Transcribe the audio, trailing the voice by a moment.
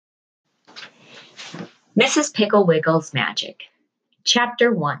Mrs. Piggle Wiggle's Magic.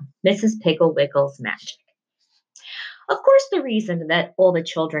 Chapter 1, Mrs. Piggle Wiggle's Magic. Of course, the reason that all the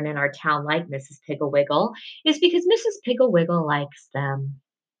children in our town like Mrs. Piggle Wiggle is because Mrs. Piggle Wiggle likes them.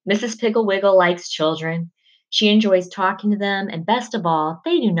 Mrs. Piggle Wiggle likes children. She enjoys talking to them, and best of all,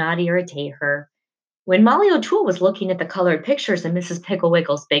 they do not irritate her. When Molly O'Toole was looking at the colored pictures in Mrs. Piggle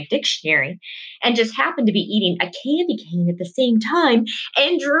Wiggle's big dictionary and just happened to be eating a candy cane at the same time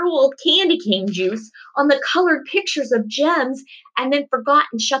and drooled candy cane juice on the colored pictures of gems and then forgot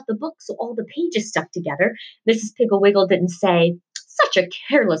and shut the book so all the pages stuck together, Mrs. Piggle Wiggle didn't say, "Such a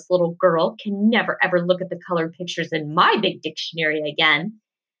careless little girl can never ever look at the colored pictures in my big dictionary again."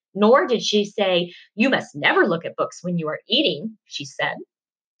 Nor did she say, "You must never look at books when you are eating," she said.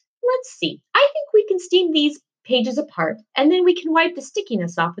 "Let's see. I think we can steam these pages apart, and then we can wipe the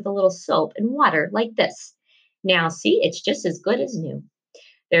stickiness off with a little soap and water like this. Now, see, it's just as good as new.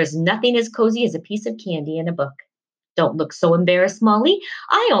 There's nothing as cozy as a piece of candy in a book. Don't look so embarrassed, Molly.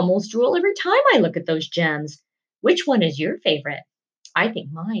 I almost drool every time I look at those gems. Which one is your favorite?" "I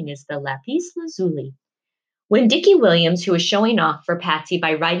think mine is the lapis lazuli." When Dickie Williams, who was showing off for Patsy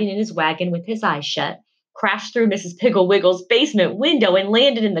by riding in his wagon with his eyes shut, crashed through Mrs. Piggle Wiggle's basement window and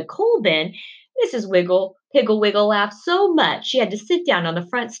landed in the coal bin, Piggle Wiggle laughed so much she had to sit down on the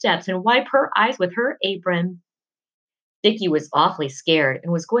front steps and wipe her eyes with her apron. Dickie was awfully scared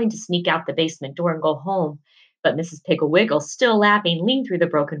and was going to sneak out the basement door and go home, but Mrs. Piggle Wiggle, still laughing, leaned through the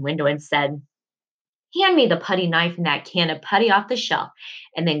broken window and said, "Hand me the putty knife and that can of putty off the shelf,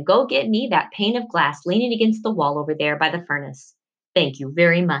 and then go get me that pane of glass leaning against the wall over there by the furnace. Thank you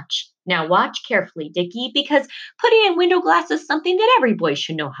very much. Now watch carefully, Dickie, because putting in window glass is something that every boy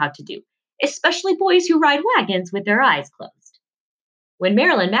should know how to do, especially boys who ride wagons with their eyes closed." When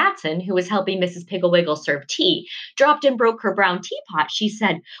Marilyn Matson, who was helping Mrs. Piggle Wiggle serve tea, dropped and broke her brown teapot, she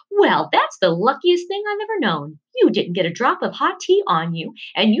said, "Well, that's the luckiest thing I've ever known. You didn't get a drop of hot tea on you,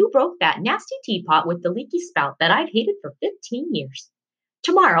 and you broke that nasty teapot with the leaky spout that I've hated for 15 years.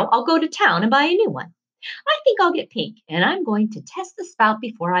 Tomorrow I'll go to town and buy a new one. I think I'll get pink, and I'm going to test the spout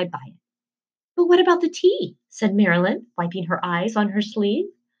before I buy it." "But what about the tea?" said Marilyn, wiping her eyes on her sleeve.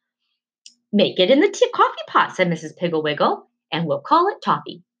 "Make it in the coffee pot," said Mrs. Piggle Wiggle, "and we'll call it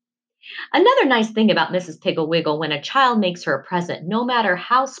toffee." Another nice thing about Mrs. Piggle Wiggle, when a child makes her a present, no matter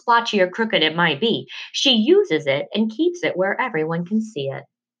how splotchy or crooked it might be, she uses it and keeps it where everyone can see it.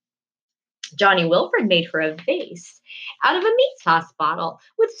 Johnny Wilford made her a vase out of a meat sauce bottle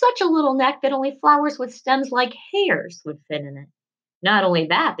with such a little neck that only flowers with stems like hairs would fit in it. Not only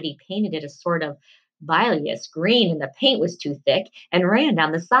that, but he painted it a sort of bilious green, and the paint was too thick and ran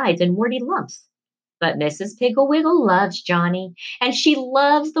down the sides in warty lumps. But Mrs. Piggle Wiggle loves Johnny, and she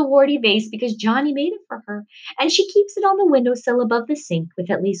loves the warty vase because Johnny made it for her, and she keeps it on the windowsill above the sink with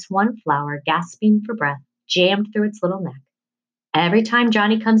at least one flower gasping for breath jammed through its little neck. Every time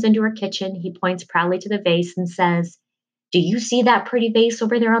Johnny comes into her kitchen, he points proudly to the vase and says, "Do you see that pretty vase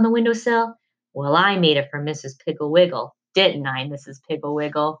over there on the windowsill? Well, I made it for Mrs. Piggle Wiggle, didn't I, Mrs. Piggle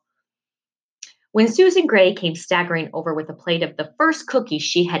Wiggle?" When Susan Gray came staggering over with a plate of the first cookies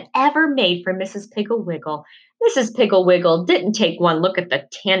she had ever made for Mrs. Piggle Wiggle, Mrs. Piggle Wiggle didn't take one look at the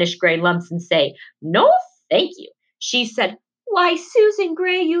tannish gray lumps and say, "No, thank you." She said, "Why, Susan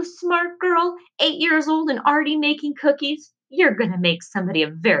Gray, you smart girl, 8 years old and already making cookies. You're going to make somebody a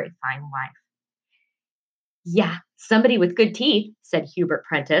very fine wife." "Yeah, somebody with good teeth," said Hubert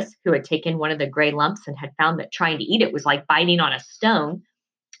Prentice, who had taken one of the gray lumps and had found that trying to eat it was like biting on a stone.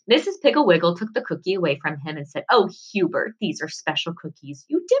 Mrs. Piggle Wiggle took the cookie away from him and said, "Oh, Hubert, these are special cookies.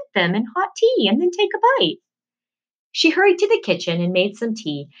 You dip them in hot tea and then take a bite." She hurried to the kitchen and made some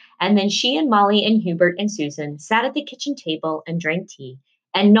tea, and then she and Molly and Hubert and Susan sat at the kitchen table and drank tea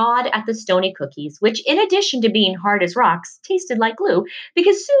and gnawed at the stony cookies, which, in addition to being hard as rocks, tasted like glue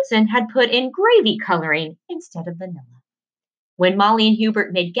because Susan had put in gravy coloring instead of vanilla. When Molly and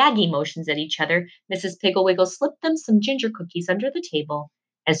Hubert made gaggy motions at each other, Mrs. Piggle Wiggle slipped them some ginger cookies under the table,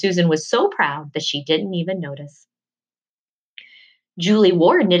 and Susan was so proud that she didn't even notice. Julie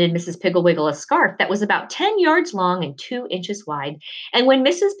Ward knitted Mrs. Piggle Wiggle a scarf that was about 10 yards long and 2 inches wide. And when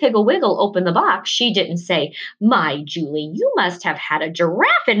Mrs. Piggle Wiggle opened the box, she didn't say, "My, Julie, you must have had a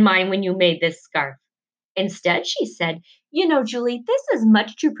giraffe in mind when you made this scarf." Instead, she said, "You know, Julie, this is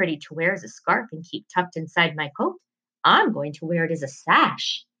much too pretty to wear as a scarf and keep tucked inside my coat. I'm going to wear it as a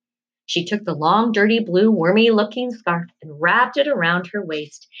sash." She took the long, dirty, blue, wormy-looking scarf and wrapped it around her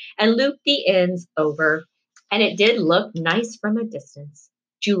waist and looped the ends over. And it did look nice from a distance.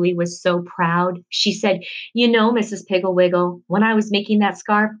 Julie was so proud. She said, "You know, Mrs. Piggle Wiggle, when I was making that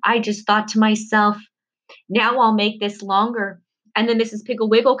scarf, I just thought to myself, now I'll make this longer, and then Mrs. Piggle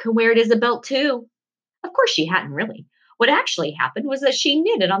Wiggle can wear it as a belt too." Of course, she hadn't really. What actually happened was that she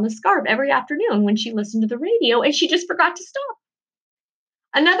knitted on the scarf every afternoon when she listened to the radio and she just forgot to stop.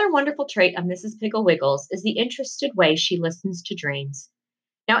 Another wonderful trait of Mrs. Piggle Wiggles is the interested way she listens to dreams.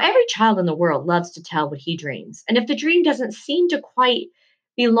 Now, every child in the world loves to tell what he dreams. And if the dream doesn't seem to quite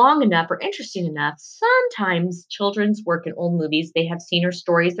be long enough or interesting enough, sometimes children's work in old movies they have seen or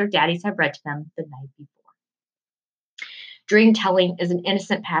stories their daddies have read to them the night before. Dream telling is an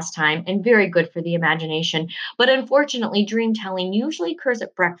innocent pastime and very good for the imagination. But unfortunately, dream telling usually occurs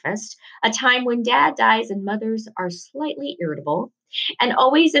at breakfast, a time when dad dies and mothers are slightly irritable and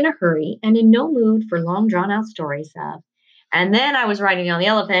always in a hurry and in no mood for long drawn out stories of. And then I was riding on the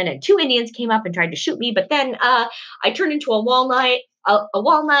elephant, and two Indians came up and tried to shoot me. But then I turned into a walnut,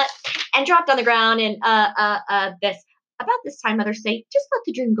 and dropped on the ground. And this about this time, mothers say, "Just let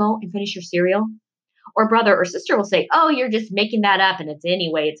the dream go and finish your cereal." Or brother or sister will say, "Oh, you're just making that up, and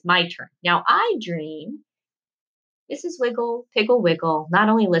it's my turn." Now I dream. Mrs. Piggle Wiggle, not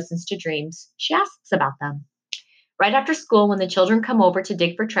only listens to dreams, she asks about them. Right after school, when the children come over to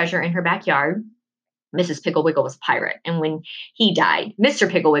dig for treasure in her backyard, Mrs. Piggle Wiggle was a pirate. And when he died, Mr.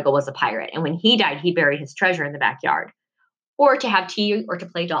 Piggle Wiggle was a pirate. And when he died, he buried his treasure in the backyard. Or to have tea or to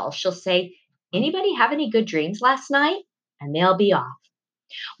play dolls, she'll say, "Anybody have any good dreams last night?" And they'll be off.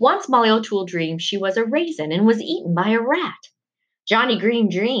 Once Molly O'Toole dreamed she was a raisin and was eaten by a rat. Johnny Green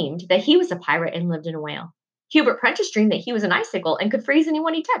dreamed that he was a pirate and lived in a whale. Hubert Prentice dreamed that he was an icicle and could freeze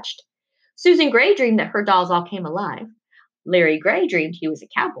anyone he touched. Susan Gray dreamed that her dolls all came alive. Larry Gray dreamed he was a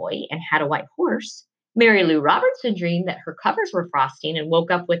cowboy and had a white horse. Mary Lou Robertson dreamed that her covers were frosting and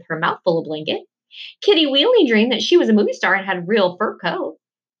woke up with her mouth full of blanket. Kitty Wheeling dreamed that she was a movie star and had a real fur coat.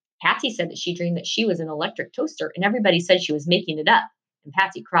 Patsy said that she dreamed that she was an electric toaster, and everybody said she was making it up. And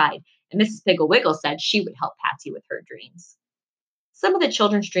Patsy cried, and Mrs. Piggle Wiggle said she would help Patsy with her dreams. Some of the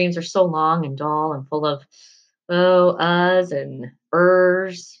children's dreams are so long and dull and full of uhs and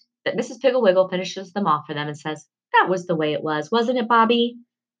ers that Mrs. Piggle Wiggle finishes them off for them and says, "That was the way it was, wasn't it, Bobby?"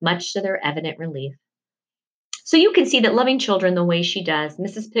 Much to their evident relief. So you can see that loving children the way she does,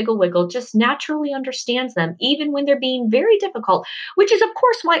 Mrs. Piggle Wiggle just naturally understands them, even when they're being very difficult, which is, of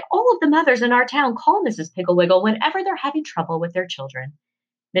course, why all of the mothers in our town call Mrs. Piggle Wiggle whenever they're having trouble with their children.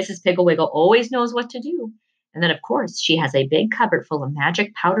 Mrs. Piggle Wiggle always knows what to do. And then, of course, she has a big cupboard full of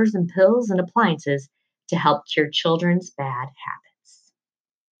magic powders and pills and appliances to help cure children's bad habits.